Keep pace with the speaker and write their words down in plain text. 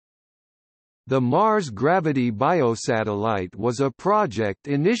The Mars Gravity Biosatellite was a project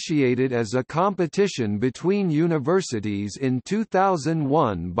initiated as a competition between universities in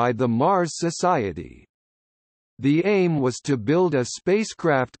 2001 by the Mars Society. The aim was to build a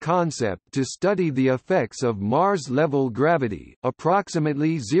spacecraft concept to study the effects of Mars-level gravity,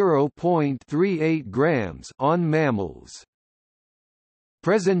 approximately 0.38 grams, on mammals.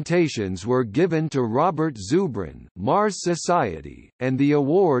 Presentations were given to Robert Zubrin, Mars Society, and the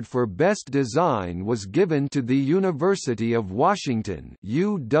award for Best Design was given to the University of Washington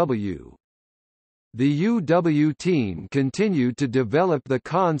 (UW). The UW team continued to develop the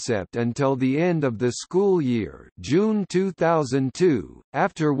concept until the end of the school year, June 2002,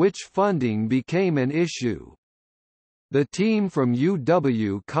 after which funding became an issue. The team from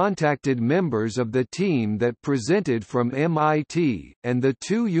UW contacted members of the team that presented from MIT, and the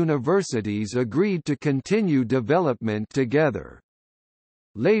two universities agreed to continue development together.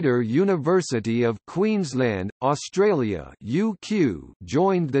 Later University of Queensland, Australia (UQ)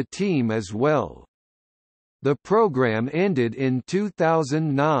 joined the team as well. The program ended in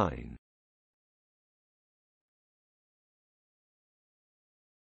 2009.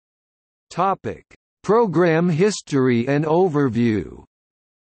 Topic: Program history and overview.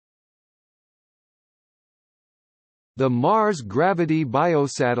 The Mars Gravity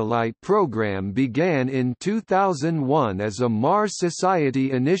Biosatellite program began in 2001 as a Mars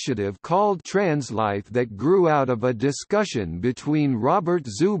Society initiative called TransLife that grew out of a discussion between Robert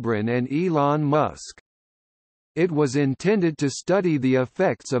Zubrin and Elon Musk. It was intended to study the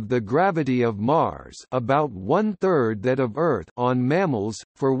effects of the gravity of Mars, about one-third that of Earth, on mammals,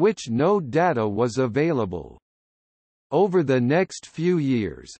 for which no data was available. Over the next few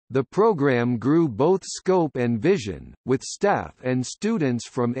years, the program grew both scope and vision, with staff and students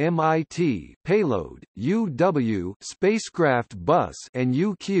from MIT Payload, UW Spacecraft Bus, and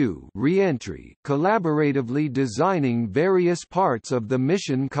UQ Reentry collaboratively designing various parts of the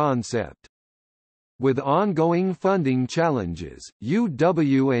mission concept. With ongoing funding challenges,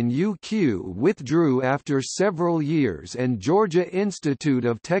 UW and UQ withdrew after several years and Georgia Institute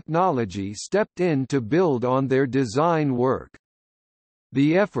of Technology stepped in to build on their design work.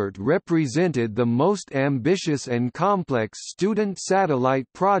 The effort represented the most ambitious and complex student satellite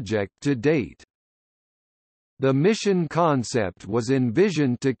project to date. The mission concept was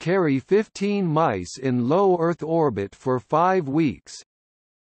envisioned to carry 15 mice in low Earth orbit for 5 weeks.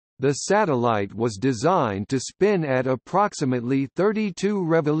 The satellite was designed to spin at approximately 32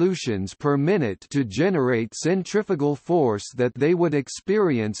 revolutions per minute to generate centrifugal force that they would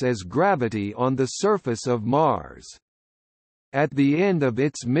experience as gravity on the surface of Mars. At the end of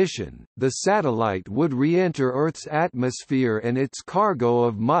its mission, the satellite would re-enter Earth's atmosphere and its cargo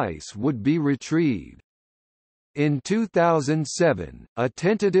of mice would be retrieved. In 2007, a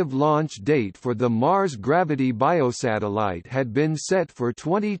tentative launch date for the Mars Gravity Biosatellite had been set for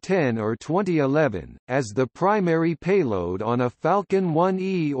 2010 or 2011, as the primary payload on a Falcon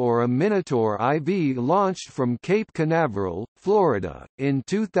 9E or a Minotaur IV launched from Cape Canaveral, Florida. In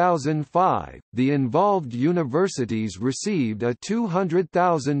 2005, the involved universities received a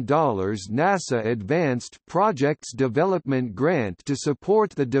 $200,000 NASA Advanced Projects Development Grant to support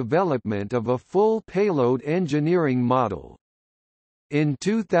the development of a full payload engineering model. In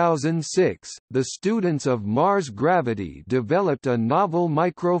 2006, the students of Mars Gravity developed a novel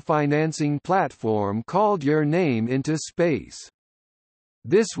microfinancing platform called Your Name into Space.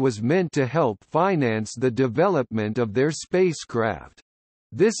 This was meant to help finance the development of their spacecraft.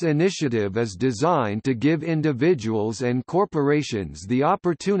 This initiative is designed to give individuals and corporations the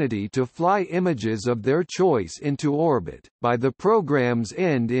opportunity to fly images of their choice into orbit. By the program's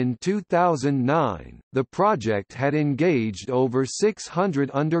end in 2009, the project had engaged over 600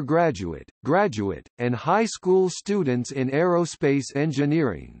 undergraduate, graduate, and high school students in aerospace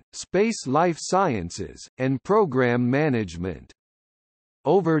engineering, space life sciences, and program management.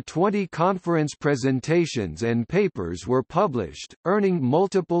 Over 20 conference presentations and papers were published, earning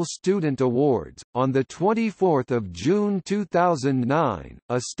multiple student awards. On the 24th of June 2009,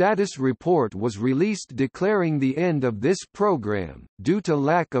 a status report was released declaring the end of this program, due to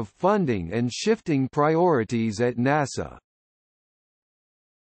lack of funding and shifting priorities at NASA.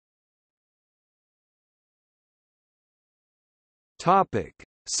 Topic: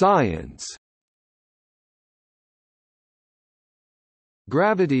 Science.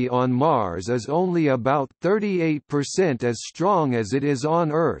 Gravity on Mars is only about 38% as strong as it is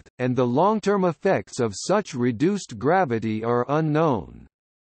on Earth, and the long-term effects of such reduced gravity are unknown.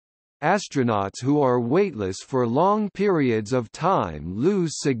 Astronauts who are weightless for long periods of time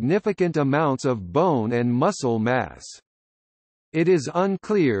lose significant amounts of bone and muscle mass. It is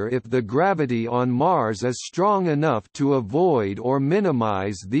unclear if the gravity on Mars is strong enough to avoid or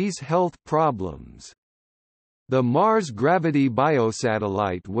minimize these health problems. The Mars Gravity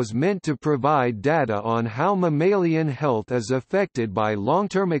Biosatellite was meant to provide data on how mammalian health is affected by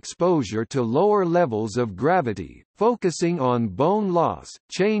long-term exposure to lower levels of gravity, focusing on bone loss,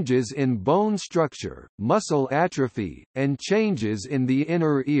 changes in bone structure, muscle atrophy, and changes in the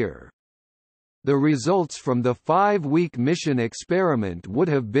inner ear. The results from the 5-week mission experiment would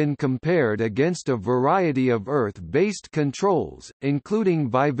have been compared against a variety of Earth-based controls, including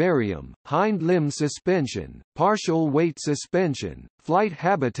vivarium, hind limb suspension, partial weight suspension, flight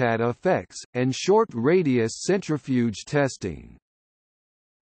habitat effects, and short-radius centrifuge testing.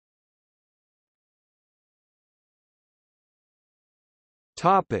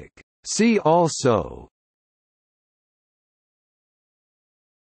 See also: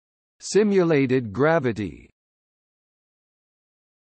 simulated gravity.